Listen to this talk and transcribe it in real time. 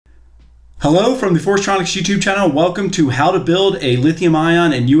Hello from the Forcetronics YouTube channel. Welcome to how to build a lithium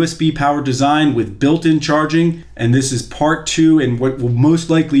ion and USB powered design with built-in charging. And this is part 2 in what will most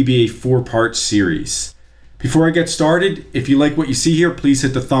likely be a 4-part series. Before I get started, if you like what you see here, please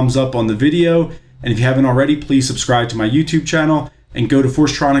hit the thumbs up on the video. And if you haven't already, please subscribe to my YouTube channel and go to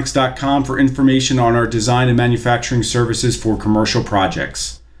forcetronics.com for information on our design and manufacturing services for commercial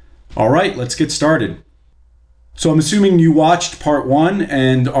projects. All right, let's get started. So I'm assuming you watched part 1,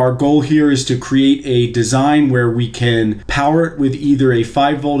 and our goal here is to create a design where we can power it with either a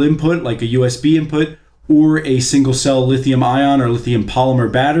 5-volt input like a USB input or a single cell lithium ion or lithium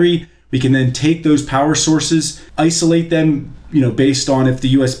polymer battery. We can then take those power sources, isolate them, based on if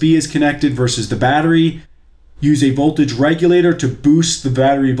the USB is connected versus the battery, use a voltage regulator to boost the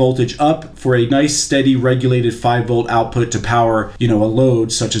battery voltage up for a nice steady regulated 5-volt output to power, a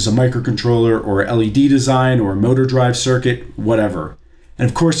load such as a microcontroller or LED design or a motor drive circuit, whatever. And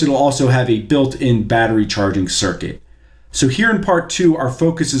of course, it'll also have a built-in battery charging circuit. So here in part 2, our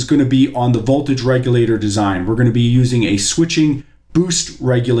focus is going to be on the voltage regulator design. We're going to be using a switching boost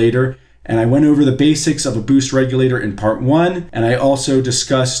regulator. And I went over the basics of a boost regulator in part 1, and I also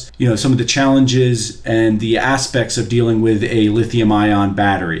discussed, some of the challenges and the aspects of dealing with a lithium ion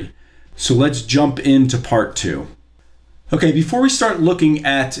battery. So let's jump into part 2. Okay, before we start looking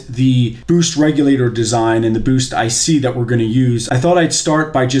at the boost regulator design and the boost IC that we're going to use, I thought I'd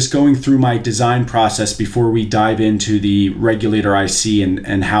start by just going through my design process before we dive into the regulator IC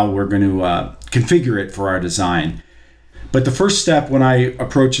and how we're going to configure it for our design. But the first step when I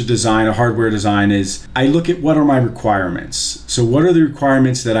approach a design, a hardware design, is I look at what are my requirements. So what are the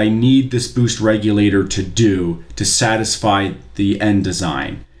requirements that I need this boost regulator to do to satisfy the end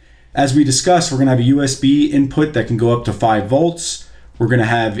design? As we discussed, we're going to have a USB input that can go up to 5 volts. We're going to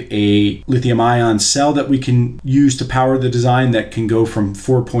have a lithium ion cell that we can use to power the design that can go from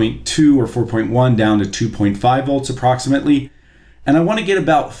 4.2 or 4.1 down to 2.5 volts approximately. And I want to get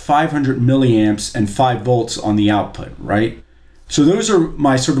about 500 milliamps and 5 volts on the output, right? So those are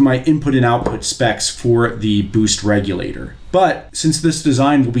my input and output specs for the boost regulator. But since this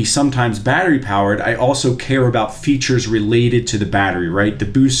design will be sometimes battery powered, I also care about features related to the battery, right? The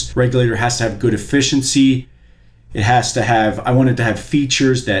boost regulator has to have good efficiency. It has to have, I want it to have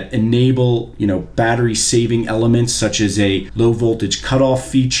features that enable, battery saving elements such as a low voltage cutoff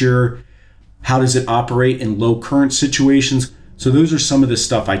feature. How does it operate in low current situations? So those are some of the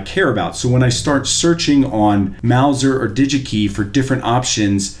stuff I care about. So when I start searching on Mouser or DigiKey for different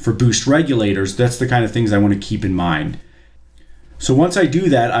options for boost regulators, that's the kind of things I want to keep in mind. So once I do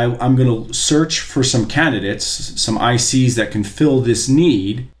that, I'm going to search for some candidates, some ICs that can fill this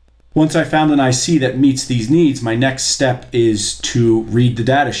need. Once I found an IC that meets these needs, my next step is to read the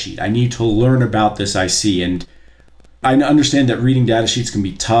data sheet. I need to learn about this IC, and I understand that reading data sheets can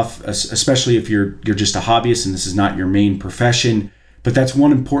be tough, especially if you're just a hobbyist and this is not your main profession. But that's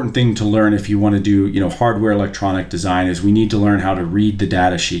one important thing to learn if you want to do, hardware electronic design, is we need to learn how to read the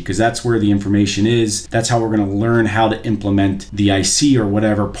data sheet, because that's where the information is. That's how we're going to learn how to implement the IC or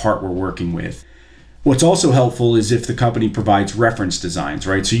whatever part we're working with. What's also helpful is if the company provides reference designs,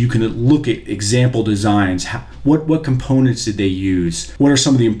 right? So you can look at example designs. What components did they use? What are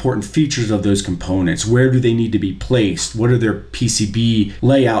some of the important features of those components? Where do they need to be placed? What are their PCB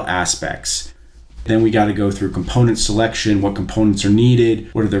layout aspects? Then we got to go through component selection. What components are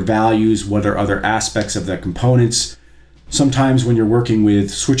needed? What are their values? What are other aspects of the components? Sometimes when you're working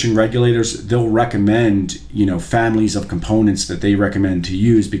with switching regulators, they'll recommend, families of components that they recommend to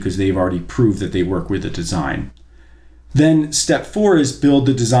use because they've already proved that they work with the design. Then step 4 is build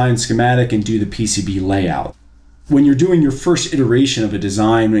the design schematic and do the PCB layout. When you're doing your first iteration of a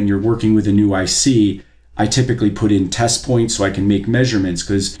design and you're working with a new IC, I typically put in test points so I can make measurements,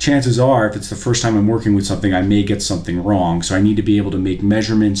 because chances are, if it's the first time I'm working with something, I may get something wrong. So I need to be able to make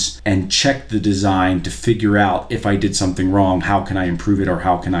measurements and check the design to figure out if I did something wrong, how can I improve it, or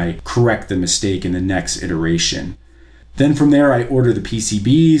how can I correct the mistake in the next iteration. Then from there, I order the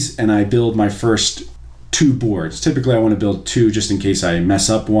PCBs and I build my first 2 boards. Typically, I want to build 2 just in case I mess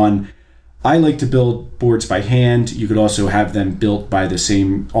up one. I like to build boards by hand. You could also have them built by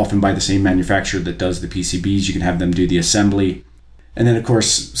often by the same manufacturer that does the PCBs. You can have them do the assembly. And then of course,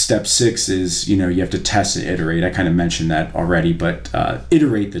 step 6 is, you have to test and iterate. I kind of mentioned that already, but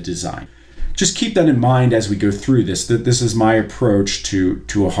iterate the design. Just keep that in mind as we go through this, that this is my approach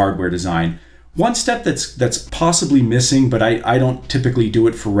to a hardware design. One step that's possibly missing, but I don't typically do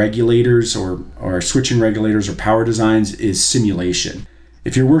it for regulators or switching regulators or power designs, is simulation.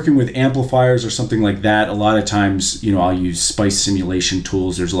 If you're working with amplifiers or something like that, a lot of times, I'll use SPICE simulation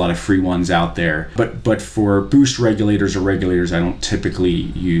tools. There's a lot of free ones out there. But for boost regulators or regulators, I don't typically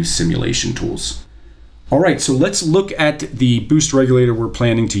use simulation tools. All right, so let's look at the boost regulator we're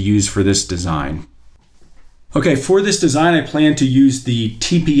planning to use for this design. Okay, for this design, I plan to use the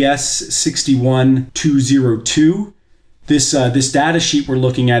TPS61202. This data sheet we're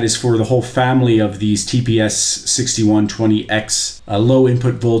looking at is for the whole family of these TPS6120X low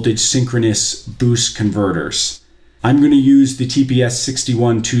input voltage synchronous boost converters. I'm going to use the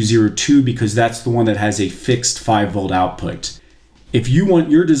TPS61202 because that's the one that has a fixed 5 volt output. If you want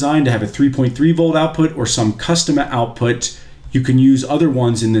your design to have a 3.3 volt output or some custom output, you can use other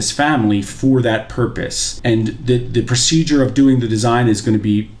ones in this family for that purpose. And the procedure of doing the design is going to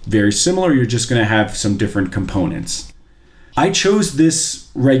be very similar. You're just going to have some different components. I chose this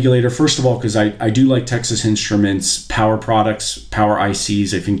regulator, first of all, because I do like Texas Instruments power products, power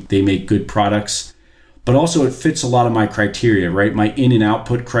ICs. I think they make good products. But also it fits a lot of my criteria, right? My in and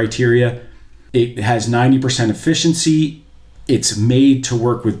output criteria. It has 90% efficiency. It's made to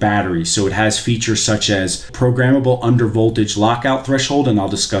work with batteries, so it has features such as programmable under voltage lockout threshold, and I'll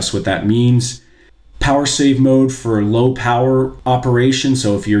discuss what that means. Power save mode for low power operation,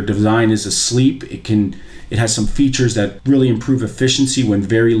 so if your design is asleep, it has some features that really improve efficiency when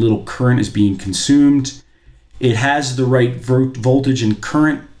very little current is being consumed. It has the right voltage and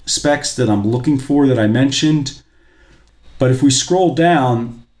current specs that I'm looking for that I mentioned. But if we scroll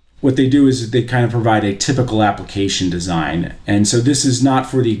down, what they do is they kind of provide a typical application design. And so this is not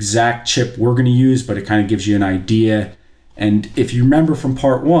for the exact chip we're going to use, but it kind of gives you an idea. And if you remember from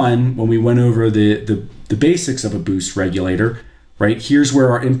part 1, when we went over the basics of a boost regulator, right, here's where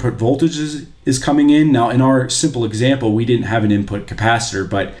our input voltage is coming in. Now, in our simple example, we didn't have an input capacitor,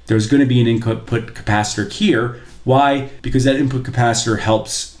 but there's going to be an input capacitor here. Why? Because that input capacitor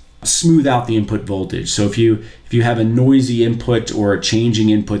helps smooth out the input voltage. So if you have a noisy input or a changing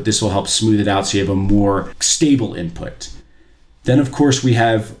input, this will help smooth it out so you have a more stable input. Then of course we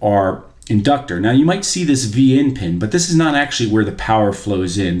have our inductor. Now you might see this VIN pin, but this is not actually where the power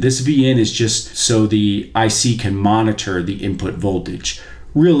flows in. This VIN is just so the IC can monitor the input voltage.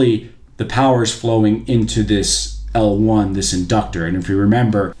 Really, the power is flowing into this L1, this inductor. And if you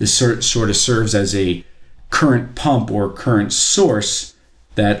remember, this sort of serves as a current pump or current source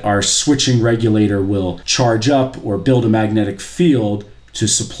that our switching regulator will charge up or build a magnetic field to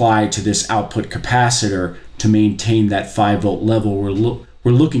supply to this output capacitor to maintain that 5 volt level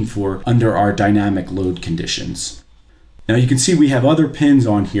we're looking for under our dynamic load conditions. Now you can see we have other pins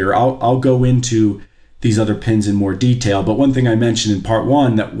on here. I'll go into these other pins in more detail, but one thing I mentioned in part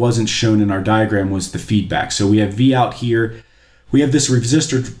 1 that wasn't shown in our diagram was the feedback. So we have V out here. We have this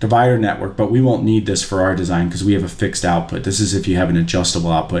resistor divider network, but we won't need this for our design because we have a fixed output. This is if you have an adjustable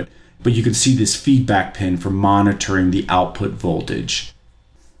output, but you can see this feedback pin for monitoring the output voltage.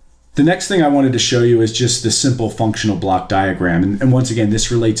 The next thing I wanted to show you is just the simple functional block diagram. And once again, this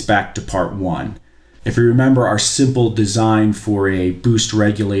relates back to part 1. If you remember our simple design for a boost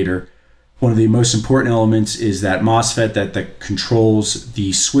regulator, one of the most important elements is that MOSFET that controls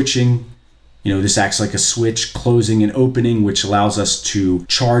the switching. This acts like a switch, closing and opening, which allows us to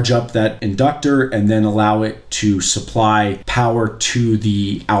charge up that inductor and then allow it to supply power to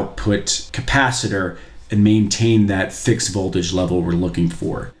the output capacitor and maintain that fixed voltage level we're looking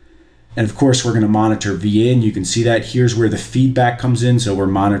for. And of course, we're going to monitor V in. You can see that here's where the feedback comes in. So we're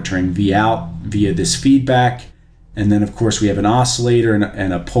monitoring V out via this feedback. And then of course we have an oscillator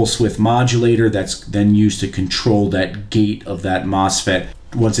and a pulse width modulator that's then used to control that gate of that MOSFET.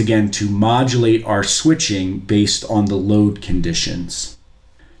 Once again, to modulate our switching based on the load conditions.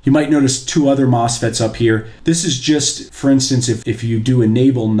 You might notice 2 other MOSFETs up here. This is just, for instance, if you do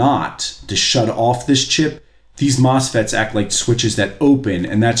enable not to shut off this chip, these MOSFETs act like switches that open,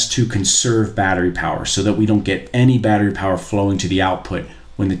 and that's to conserve battery power so that we don't get any battery power flowing to the output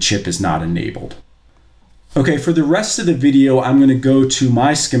when the chip is not enabled. Okay, for the rest of the video, I'm going to go to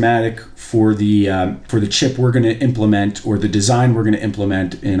my schematic for the chip we're going to implement, or the design we're going to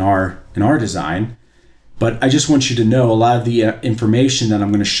implement in our design. But I just want you to know a lot of the information that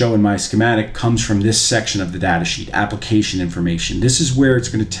I'm going to show in my schematic comes from this section of the data sheet, application information. This is where it's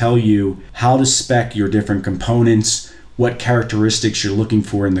going to tell you how to spec your different components, what characteristics you're looking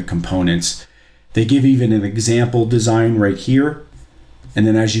for in the components. They give even an example design right here. And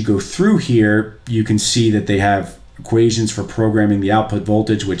then as you go through here, you can see that they have equations for programming the output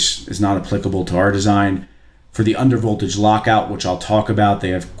voltage, which is not applicable to our design. For the undervoltage lockout, which I'll talk about, they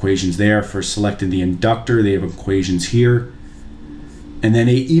have equations there. For selecting the inductor, they have equations here. And then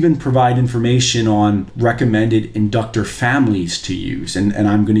they even provide information on recommended inductor families to use. And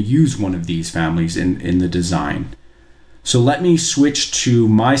I'm going to use one of these families in the design. So let me switch to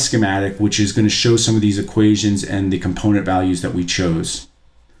my schematic, which is going to show some of these equations and the component values that we chose.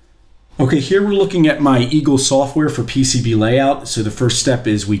 Okay, here we're looking at my Eagle software for PCB Layout. So the first step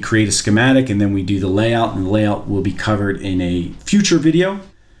is we create a schematic and then we do the layout, and the layout will be covered in a future video.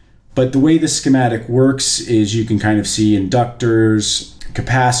 But the way the schematic works is you can kind of see inductors,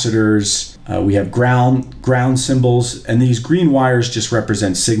 capacitors, we have ground symbols, and these green wires just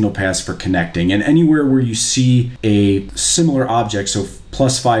represent signal paths for connecting. And anywhere where you see a similar object, so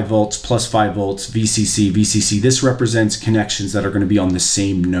plus 5 volts, VCC, VCC, this represents connections that are going to be on the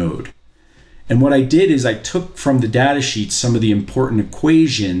same node. And what I did is I took from the data sheet some of the important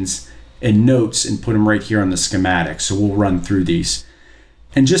equations and notes and put them right here on the schematic. So we'll run through these.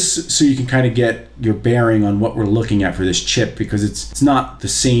 And just so you can kind of get your bearing on what we're looking at for this chip, because it's not the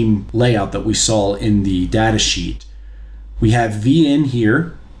same layout that we saw in the data sheet. We have VN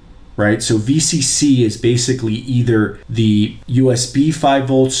here, right? So VCC is basically either the USB 5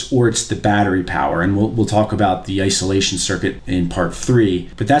 volts or it's the battery power. And we'll talk about the isolation circuit in part 3,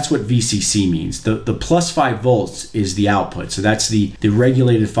 but that's what VCC means. The plus 5 volts is the output. So that's the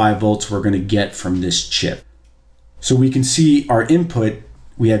regulated 5 volts we're going to get from this chip. So we can see our input.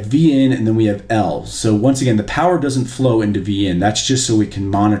 We have VN and then we have L. So once again, the power doesn't flow into VN. That's just so we can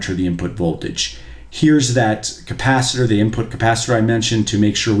monitor the input voltage. Here's that capacitor, the input capacitor I mentioned, to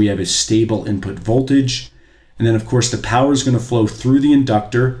make sure we have a stable input voltage. And then of course the power is going to flow through the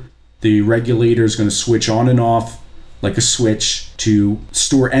inductor. The regulator is going to switch on and off like a switch to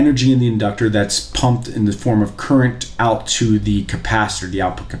store energy in the inductor that's pumped in the form of current out to the capacitor, the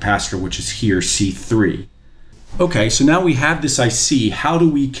output capacitor, which is here, C3. Okay, so now we have this IC. How do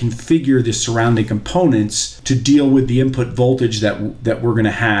we configure the surrounding components to deal with the input voltage that we're going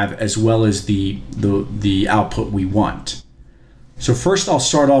to have, as well as the output we want? So first I'll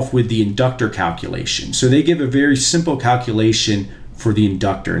start off with the inductor calculation. So they give a very simple calculation for the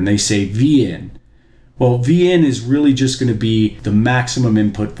inductor, and they say VN. Well, VN is really just going to be the maximum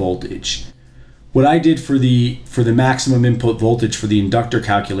input voltage. What I did for the maximum input voltage for the inductor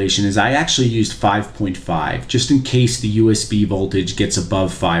calculation is I actually used 5.5 just in case the USB voltage gets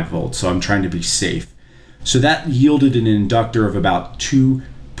above 5 volts. So I'm trying to be safe. So that yielded an inductor of about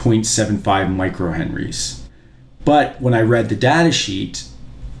 2.75 microhenries. But when I read the data sheet,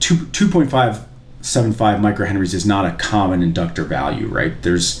 2.575 microhenries is not a common inductor value, right?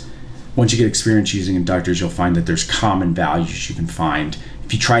 Once you get experience using inductors, you'll find that there's common values you can find.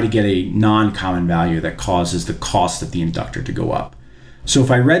 If you try to get a non-common value, that causes the cost of the inductor to go up. So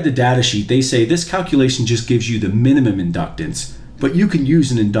if I read the data sheet, they say this calculation just gives you the minimum inductance, but you can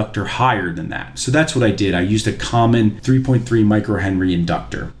use an inductor higher than that. So that's what I did. I used a common 3.3 microhenry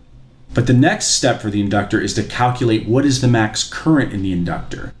inductor. But the next step for the inductor is to calculate what is the max current in the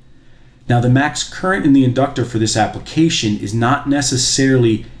inductor. Now the max current in the inductor for this application is not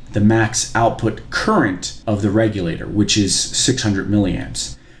necessarily the max output current of the regulator, which is 600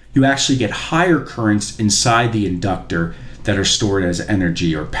 milliamps. You actually get higher currents inside the inductor that are stored as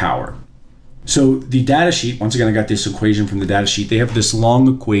energy or power. So the data sheet, once again, I got this equation from the data sheet. They have this long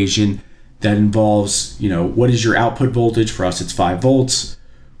equation that involves, what is your output voltage? For us, it's 5 volts.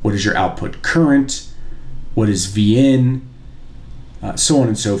 What is your output current? What is VN? So on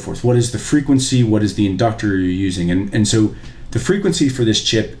and so forth. What is the frequency? What is the inductor you're using? And so the frequency for this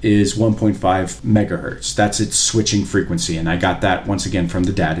chip is 1.5 megahertz. That's its switching frequency, and I got that once again from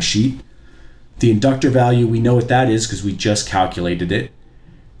the data sheet. The inductor value, we know what that is because we just calculated it.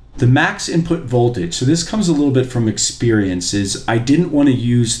 The max input voltage, so this comes a little bit from experience, is I didn't want to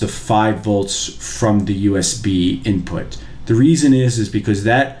use the 5 volts from the USB input. The reason is because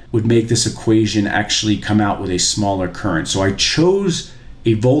that would make this equation actually come out with a smaller current. So I chose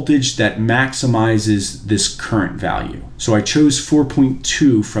a voltage that maximizes this current value. So I chose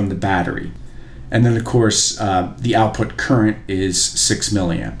 4.2 from the battery. And then of course, the output current is 6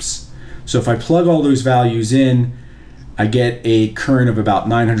 milliamps. So if I plug all those values in, I get a current of about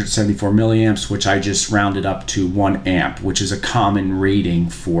 974 milliamps, which I just rounded up to 1 amp, which is a common rating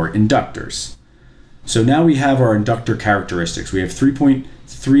for inductors. So now we have our inductor characteristics. We have 3.3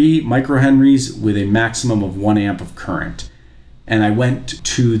 microhenries with a maximum of 1 amp of current. And I went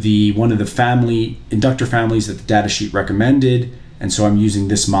to one of the inductor families that the data sheet recommended, and so I'm using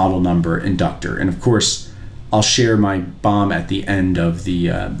this model number inductor. And of course, I'll share my BOM at the end of the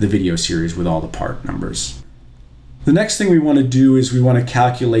video series with all the part numbers. The next thing we want to do is we want to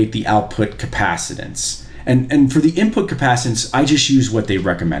calculate the output capacitance. And for the input capacitance, I just used what they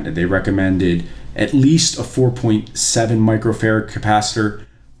recommended. They recommended at least a 4.7 microfarad capacitor.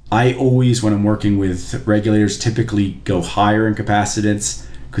 I always, when I'm working with regulators, typically go higher in capacitance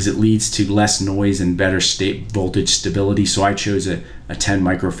because it leads to less noise and better voltage stability. So I chose a 10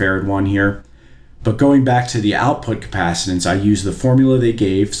 microfarad one here. But going back to the output capacitance, I use the formula they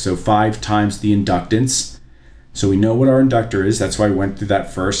gave, so 5 times the inductance. So we know what our inductor is, that's why I went through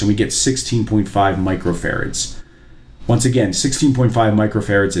that first, and we get 16.5 microfarads. Once again, 16.5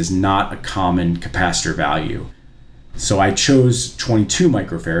 microfarads is not a common capacitor value. So I chose 22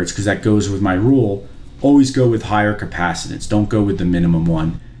 microfarads because that goes with my rule. Always go with higher capacitance, don't go with the minimum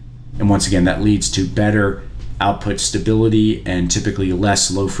one. And once again, that leads to better output stability and typically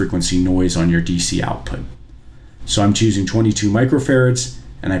less low frequency noise on your DC output. So I'm choosing 22 microfarads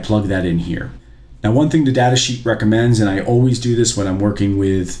and I plug that in here. Now, one thing the datasheet recommends, and I always do this when I'm working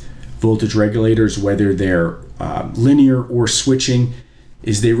with voltage regulators, whether they're linear or switching,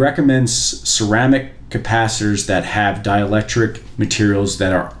 is they recommend ceramic capacitors that have dielectric materials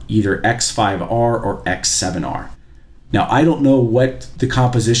that are either X5R or X7R. Now, I don't know what the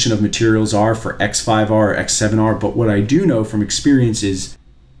composition of materials are for X5R or X7R, but what I do know from experience is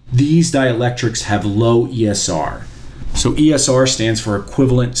these dielectrics have low ESR. So ESR stands for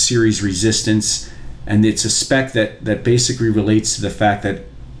equivalent series resistance, and it's a spec that basically relates to the fact that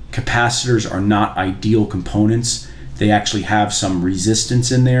capacitors are not ideal components. They actually have some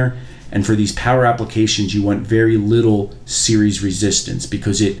resistance in there. And for these power applications, you want very little series resistance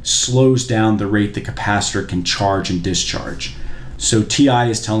because it slows down the rate the capacitor can charge and discharge. So TI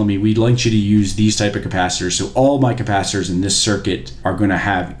is telling me we'd like you to use these type of capacitors. So all my capacitors in this circuit are going to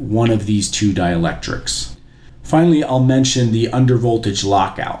have one of these two dielectrics. Finally, I'll mention the undervoltage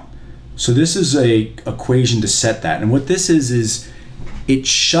lockout. So this is a equation to set that. And what this is it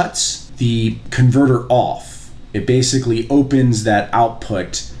shuts the converter off. It basically opens that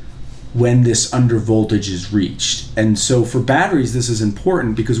output when this undervoltage is reached. And so for batteries, this is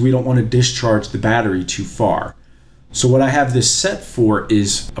important because we don't want to discharge the battery too far. So what I have this set for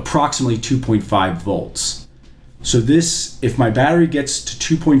is approximately 2.5 volts. So this, if my battery gets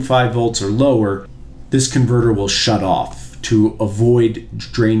to 2.5 volts or lower, this converter will shut off to avoid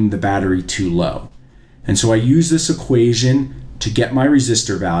draining the battery too low. And so I use this equation to get my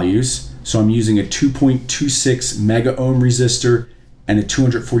resistor values. So I'm using a 2.26 mega ohm resistor and a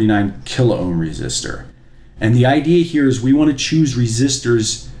 249 kilo ohm resistor. And the idea here is we want to choose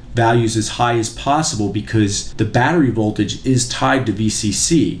resistors values as high as possible because the battery voltage is tied to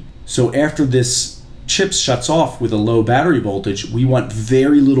VCC. So after this chip shuts off with a low battery voltage, we want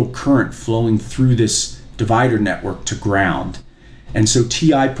very little current flowing through this divider network to ground. And so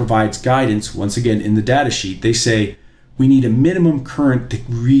TI provides guidance, once again in the data sheet. They say we need a minimum current to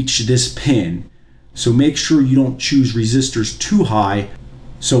reach this pin. So make sure you don't choose resistors too high.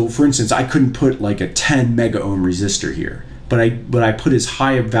 So for instance, I couldn't put like a 10 mega ohm resistor here, but I put as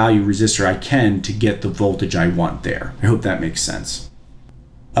high a value resistor I can to get the voltage I want there. I hope that makes sense.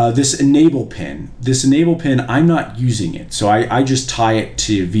 This enable pin, I'm not using it. So I just tie it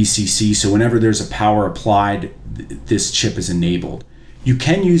to VCC. So whenever there's a power applied, this chip is enabled. You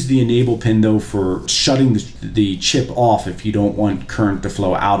can use the enable pin though for shutting the chip off if you don't want current to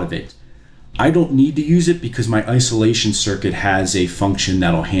flow out of it. I don't need to use it because my isolation circuit has a function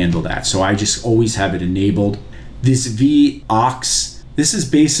that'll handle that. So I just always have it enabled. This VAUX, this is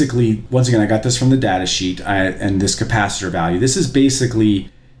basically, once again, I got this from the data sheet and this capacitor value. This is basically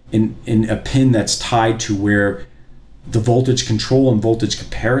in a pin that's tied to where the voltage control and voltage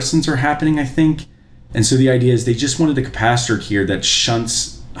comparisons are happening, I think. And so the idea is they just wanted a capacitor here that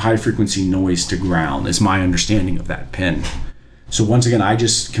shunts high frequency noise to ground, is my understanding of that pin. So once again, I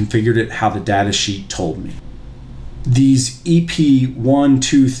just configured it how the data sheet told me. These EP1,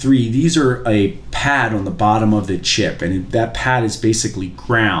 2, 3, these are a pad on the bottom of the chip, and that pad is basically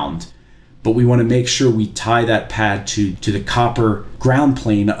ground. But we want to make sure we tie that pad to the copper ground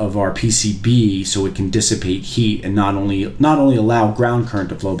plane of our PCB so it can dissipate heat and not only allow ground current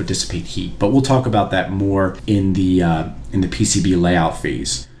to flow, but dissipate heat. But we'll talk about that more in the PCB layout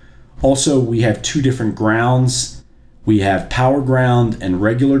phase. Also, we have two different grounds. We have power ground and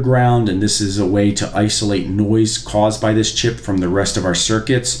regular ground, and this is a way to isolate noise caused by this chip from the rest of our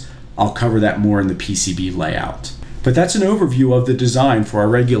circuits. I'll cover that more in the PCB layout. But that's an overview of the design for our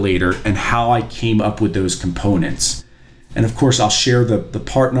regulator and how I came up with those components. And of course, I'll share the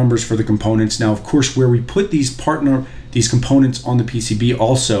part numbers for the components. Now, of course, where we put these components on the PCB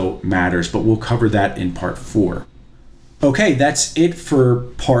also matters, but we'll cover that in part 4. Okay, that's it for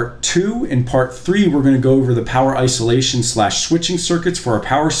part 2. In part 3, we're going to go over the power isolation / switching circuits for our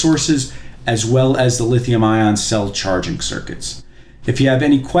power sources, as well as the lithium ion cell charging circuits. If you have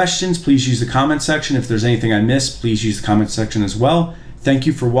any questions, please use the comment section. If there's anything I missed, please use the comment section as well. Thank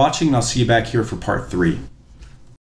you for watching, and I'll see you back here for part 3.